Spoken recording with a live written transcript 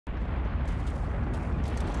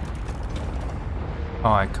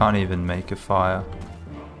Oh, I can't even make a fire.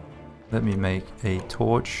 Let me make a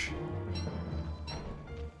torch.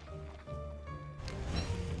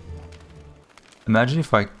 Imagine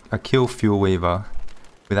if I kill Fuel Weaver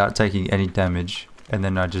without taking any damage and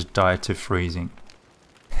then I just die to freezing.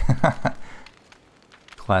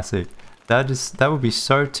 Classic. That would be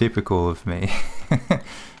so typical of me.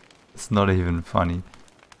 It's not even funny.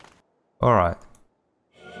 Alright.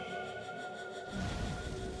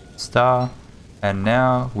 Star. And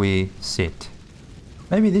now we sit.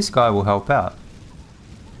 Maybe this guy will help out.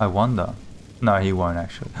 I wonder. No, he won't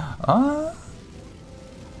actually. I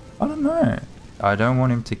don't know. I don't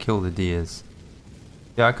want him to kill the deers.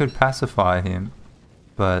 Yeah, I could pacify him,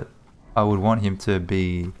 but I would want him to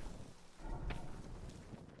be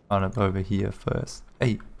kind of over here first.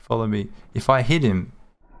 Hey, follow me. If I hit him,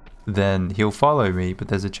 then he'll follow me, but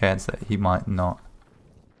there's a chance that he might not.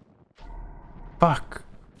 Fuck.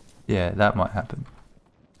 Yeah, that might happen.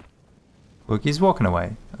 Look, he's walking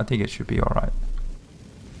away. I think it should be alright.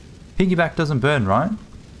 Piggyback doesn't burn, right?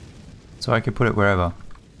 So I can put it wherever.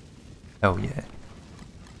 Hell yeah.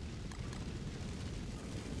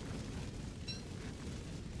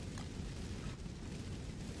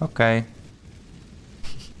 Okay.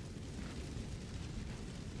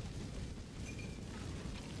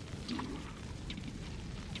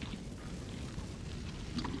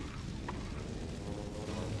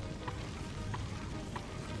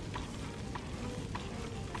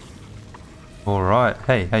 Alright.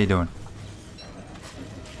 Hey, how you doing?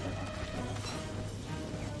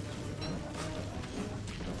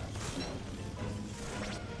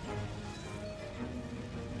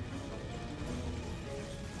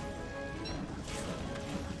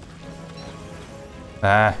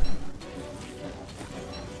 Ah.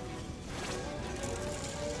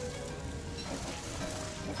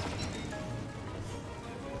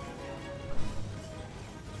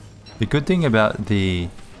 The good thing about the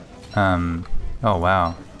oh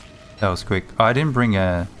wow, that was quick. Oh, I didn't bring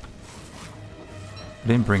a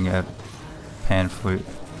pan flute,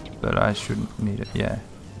 but I shouldn't need it. Yeah,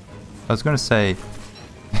 I was gonna say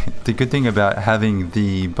the good thing about having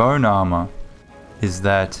the bone armor is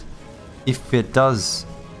that if it does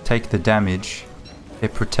take the damage,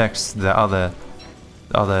 it protects the other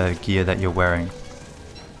gear that you're wearing.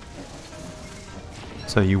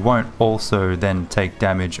 So you won't also then take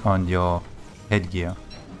damage on your headgear.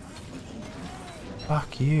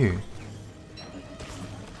 Fuck you.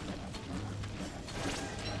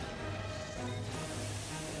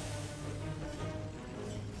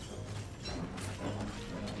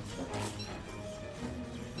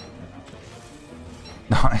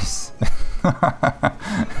 Nice.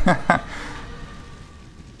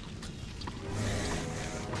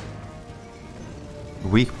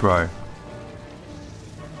 Weak, bro.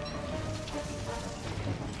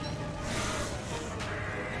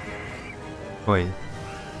 Wait.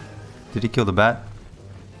 Did he kill the bat?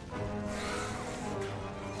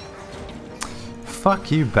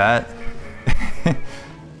 Fuck you, bat.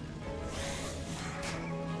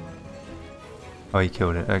 Oh, he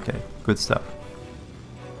killed it. Okay, good stuff.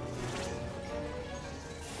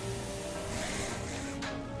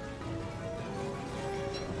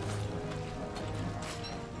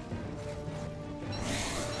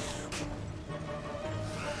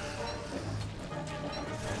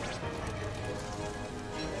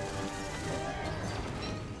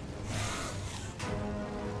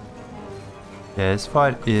 Yeah, this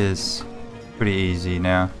fight is pretty easy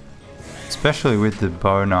now, especially with the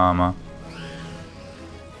bone armor.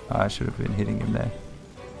 Oh, I should have been hitting him there.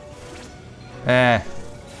 Eh.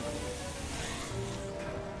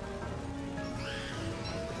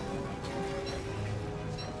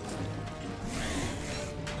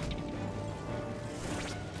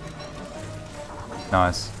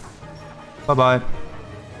 Nice. Bye-bye.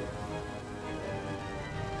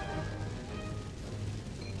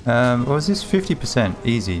 What was this? 50%.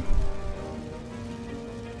 Easy.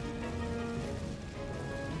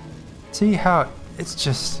 See how it's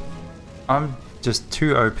just... I'm just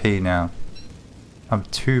too OP now. I'm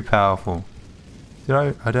too powerful.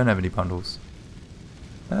 I don't have any bundles.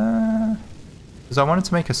 Because I wanted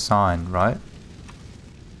to make a sign, right?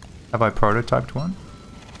 Have I prototyped one?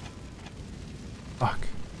 Fuck.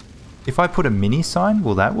 If I put a mini sign,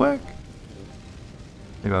 will that work?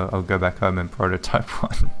 Maybe I'll go back home and prototype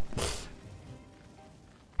one.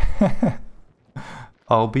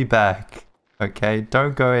 I'll be back. Okay,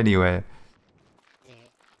 don't go anywhere.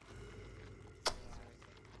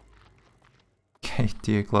 Okay,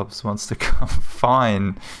 Deer Gloves wants to come.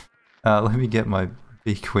 Fine. Let me get my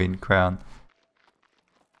big queen crown.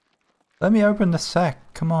 Let me open the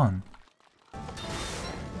sack. Come on.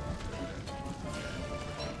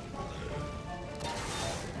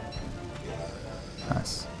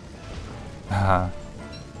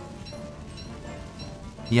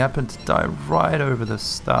 He happened to die right over the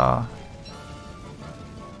star.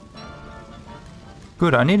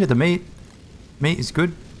 Good, I needed the meat. Meat is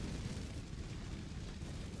good.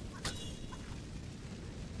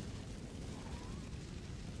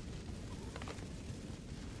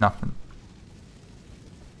 Nothing.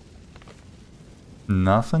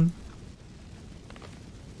 Nothing?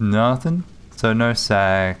 Nothing? So no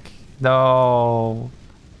sack. No.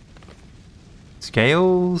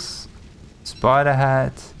 Scales. Spider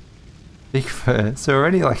hat. Big fur. So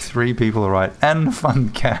already like 3 people are right. And fun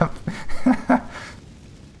cap.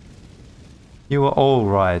 You were all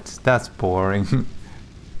right. That's boring.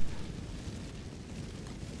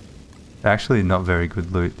 Actually not very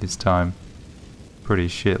good loot this time. Pretty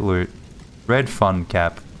shit loot. Red fun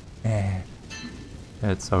cap. Eh.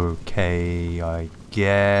 It's okay, I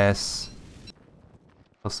guess.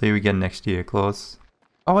 I'll see you again next year, Claus.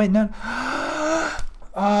 Oh wait, no.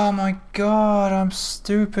 Oh my god, I'm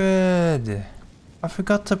stupid. I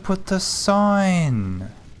forgot to put the sign.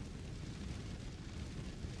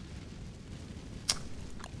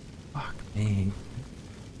 Fuck me.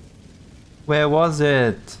 Where was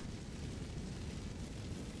it?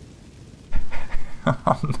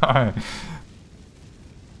 Oh no.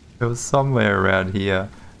 It was somewhere around here.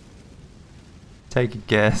 Take a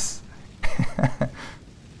guess.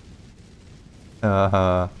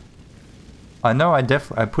 I know I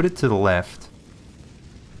put it to the left.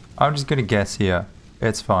 I'm just gonna guess here.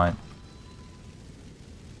 It's fine.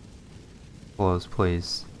 Close,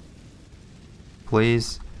 please.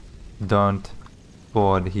 Please don't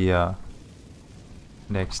board here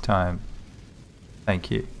next time.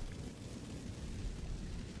 Thank you.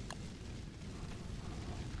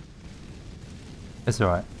 It's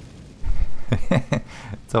alright.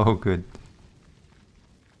 It's all good.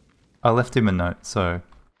 I left him a note, so...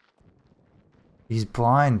 He's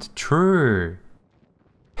blind. True.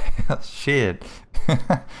 Shit.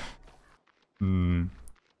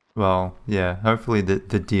 Well, yeah. Hopefully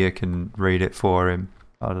the deer can read it for him.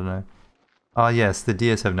 I don't know. Oh yes, the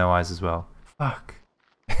deers have no eyes as well. Fuck.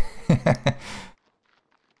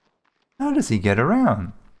 How does he get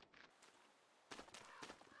around?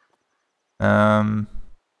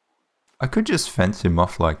 I could just fence him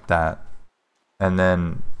off like that. And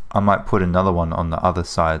then I might put another one on the other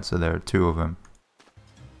side so there are 2 of them.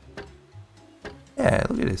 Yeah,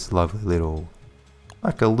 look at this lovely little...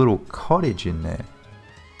 like a little cottage in there.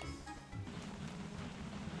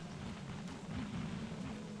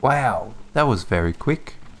 Wow, that was very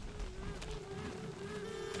quick.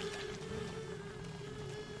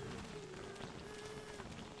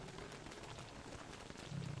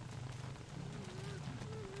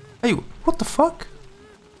 Hey, what the fuck?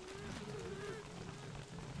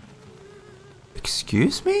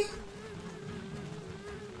 Excuse me?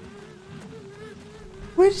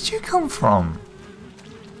 Where did you come from?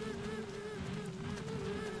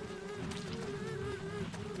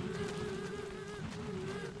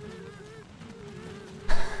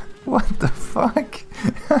 What the fuck?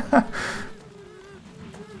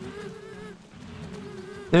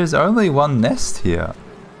 There's only one nest here.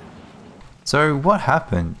 So what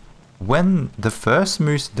happened? When the first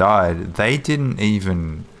moose died, they didn't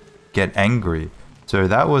even get angry. So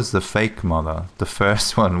that was the fake mother. The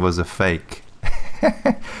first one was a fake.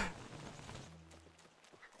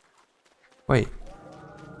 Wait.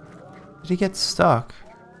 Did he get stuck?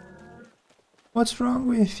 What's wrong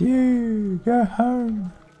with you? Go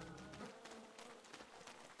home.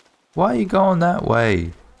 Why are you going that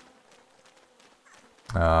way?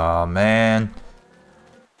 Oh man.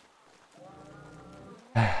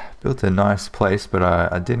 Built a nice place, but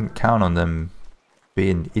I didn't count on them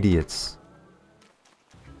being idiots.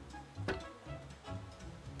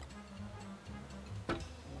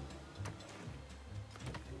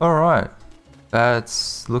 Alright,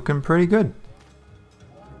 that's looking pretty good.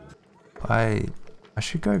 I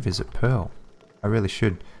should go visit Pearl. I really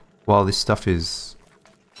should, while this stuff is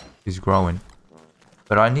growing.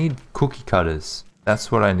 But I need cookie cutters.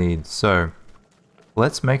 That's what I need. So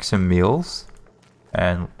let's make some meals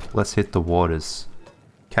and let's hit the waters.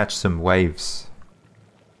 Catch some waves.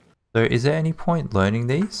 So is there any point learning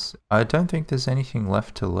these? I don't think there's anything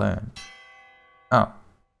left to learn. Oh.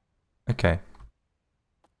 Okay.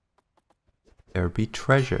 There would be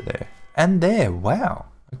treasure there. And there, wow.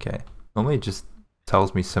 Okay. Normally it just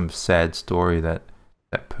tells me some sad story that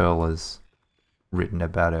Pearl has written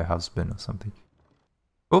about her husband or something.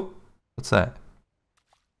 Oh, what's that?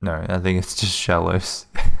 No, I think it's just shallows.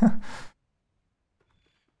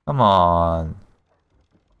 Come on.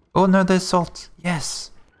 Oh no, there's salt.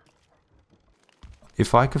 Yes.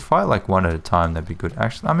 If I could fight like one at a time, that'd be good.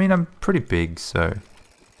 Actually, I mean, I'm pretty big, so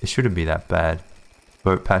it shouldn't be that bad.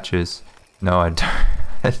 Boat patches. No, I don't.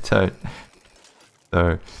 I don't.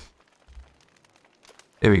 So,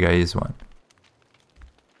 here we go. Here's one.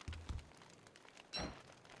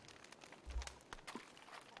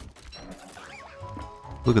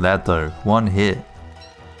 Look at that though. One hit.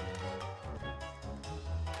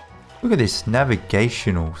 Look at this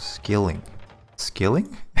navigational skilling.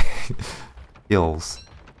 Skilling? Skills.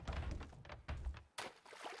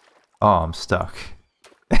 Oh, I'm stuck.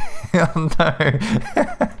 Oh no.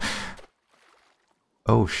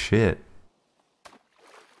 Oh shit.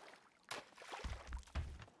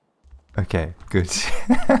 Okay, good.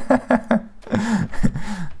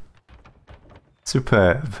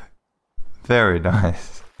 Superb. Very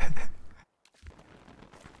nice.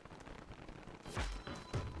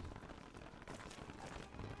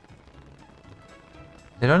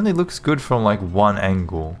 It only looks good from like one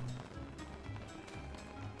angle.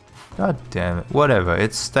 God damn it. Whatever,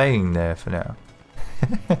 it's staying there for now.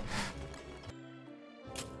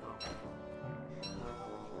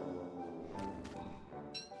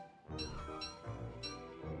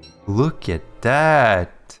 Look at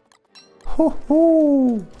that. Hoo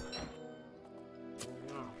hoo.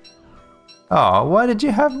 Oh, why did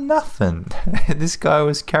you have nothing? This guy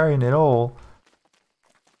was carrying it all.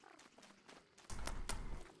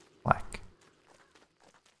 Like,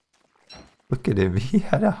 look at him. He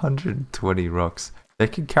had 120 rocks. They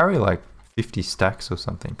can carry like 50 stacks or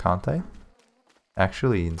something, can't they?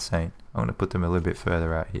 Actually insane. I'm going to put them a little bit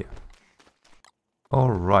further out here.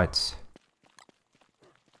 Alright.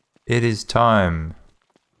 It is time.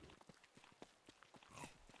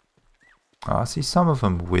 Oh, I see some of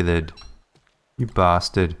them withered. You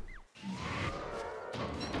bastard.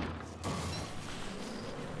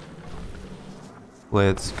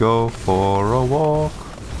 Let's go for a walk.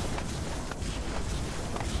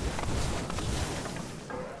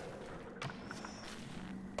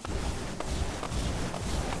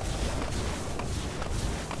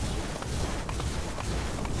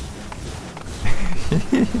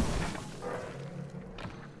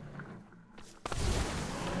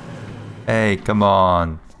 Hey, come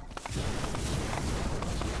on.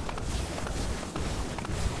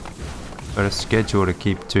 Got a schedule to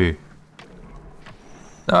keep to.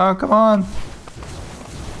 Oh, come on.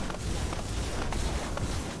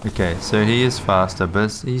 Okay, so he is faster,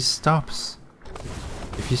 but he stops.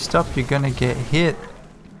 If you stop, you're gonna get hit.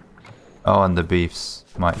 Oh, and the beefs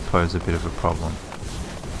might pose a bit of a problem.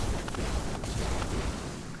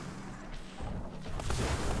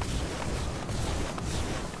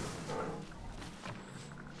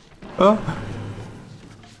 Oh!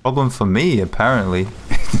 Problem for me, apparently.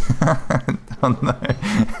 Oh no.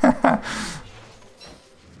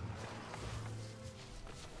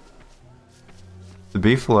 The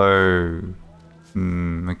beefalo.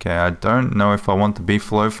 Okay, I don't know if I want the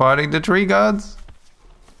beefalo fighting the tree guards.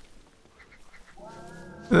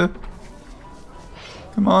 Come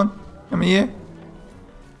on, come here.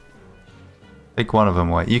 Take one of them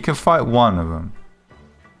away. You can fight one of them.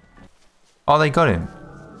 Oh, they got him.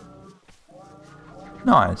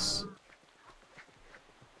 Nice.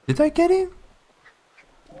 Did they get him?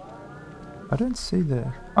 I don't see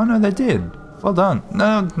the... Oh no, they did. Well done.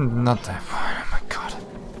 No, not that one. Oh my god.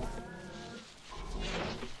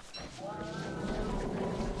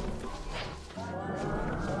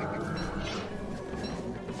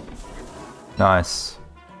 Nice.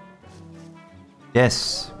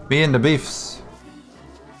 Yes, me and the beefs.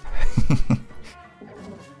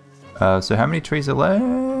 So how many trees are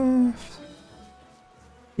left?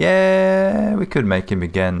 Yeah, we could make him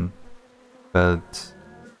again, but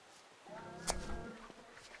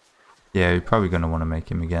yeah, you're probably gonna want to make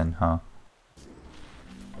him again, huh?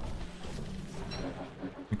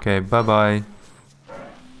 Okay, bye bye.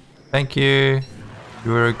 Thank you.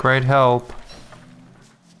 You were a great help.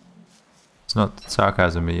 It's not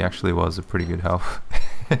sarcasm, he actually was a pretty good help.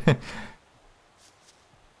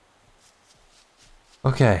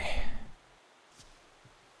 Okay.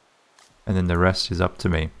 And then the rest is up to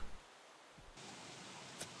me.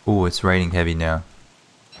 Oh, it's raining heavy now.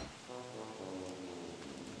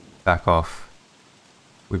 Back off.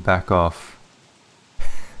 We back off.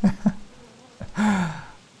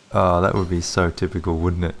 Oh, that would be so typical,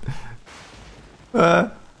 wouldn't it?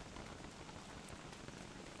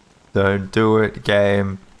 Don't do it,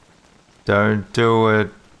 game. Don't do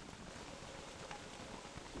it.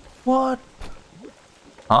 What?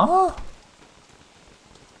 Huh?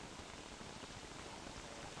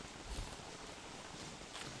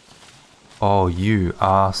 Oh, you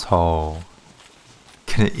asshole.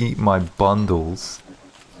 Gonna eat my bundles.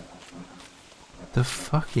 The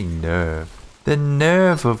fucking nerve. The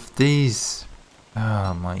nerve of these.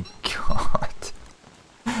 Oh my god.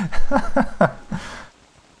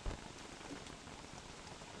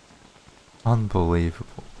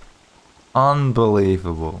 Unbelievable.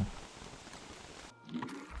 Unbelievable.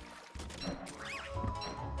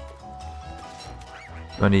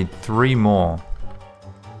 I need 3 more.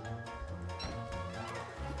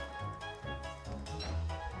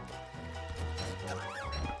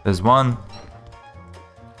 There's 1.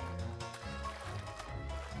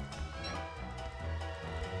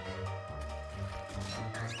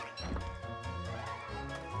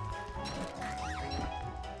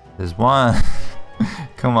 There's 1.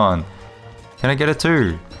 Come on. Can I get a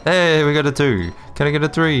 2? Hey, we got a 2. Can I get a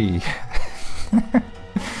 3?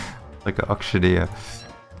 Like an auctioneer.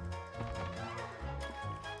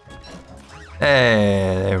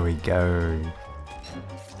 Hey, there we go.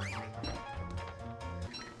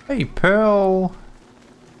 Hey, Pearl.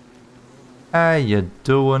 How you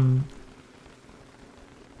doing?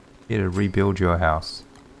 Here to rebuild your house.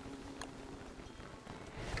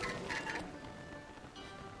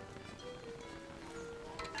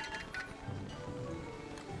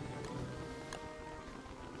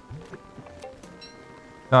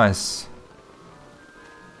 Nice.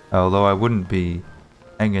 Although I wouldn't be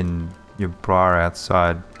hanging your bra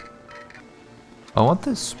outside. I want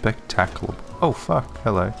this spectacle. Oh fuck,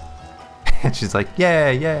 hello. And she's like,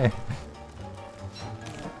 yeah, yeah.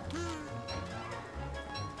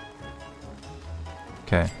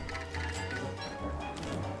 Okay.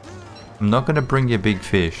 I'm not gonna bring you big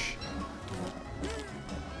fish.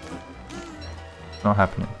 Not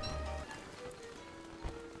happening.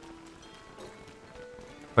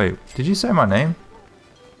 Wait, did you say my name?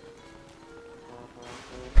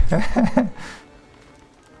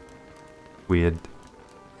 Weird.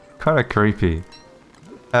 Kinda creepy.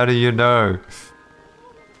 How do you know?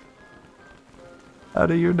 How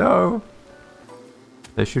do you know?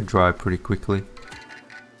 They should dry pretty quickly.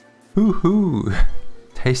 Hoo-hoo!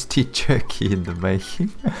 Tasty jerky in the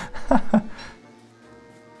making.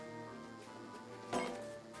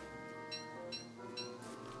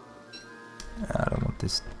 I don't want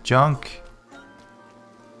this junk.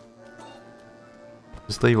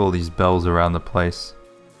 Just leave all these bells around the place.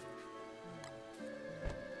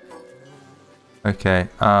 Okay,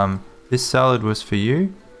 this salad was for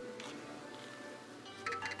you.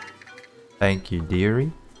 Thank you,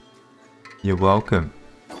 dearie. You're welcome.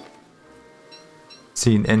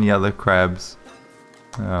 Seen any other crabs?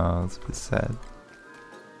 Oh, that's a bit sad.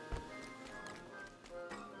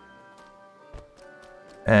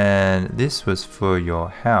 And this was for your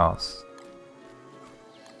house.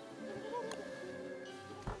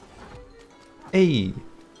 Hey!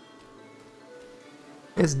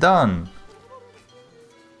 It's done!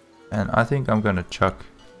 And I think I'm gonna chuck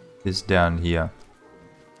this down here.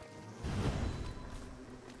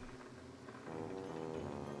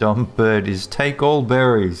 Dumb birdies, take all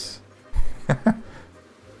berries!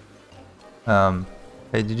 Hey,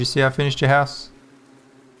 did you see I finished your house?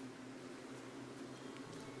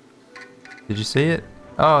 Did you see it?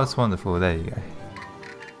 Oh, it's wonderful. There you go.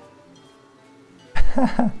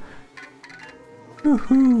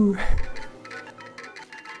 Woohoo!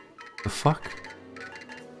 The fuck?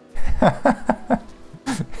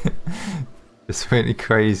 Just really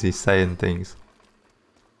crazy saying things.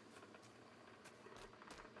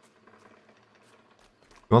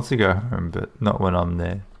 He wants to go home, but not when I'm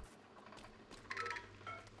there.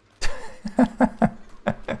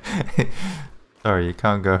 Sorry, you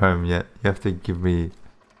can't go home yet. You have to give me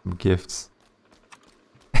some gifts.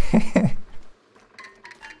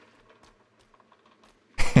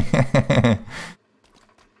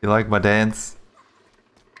 You like my dance?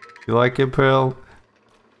 You like it, Pearl?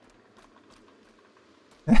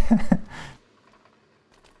 Alright,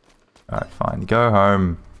 fine. Go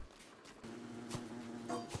home.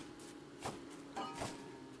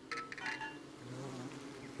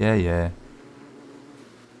 Yeah, yeah.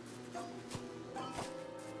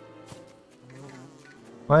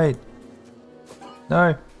 Wait.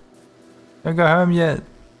 No. Don't go home yet.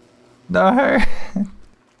 No.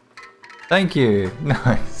 Thank you.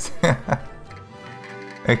 Nice.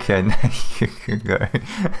 Okay, now you can go.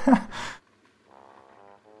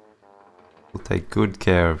 We'll take good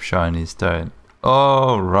care of Shiny Stone.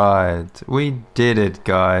 Alright. We did it,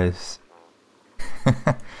 guys.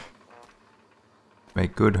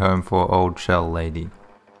 Make good home for old shell lady.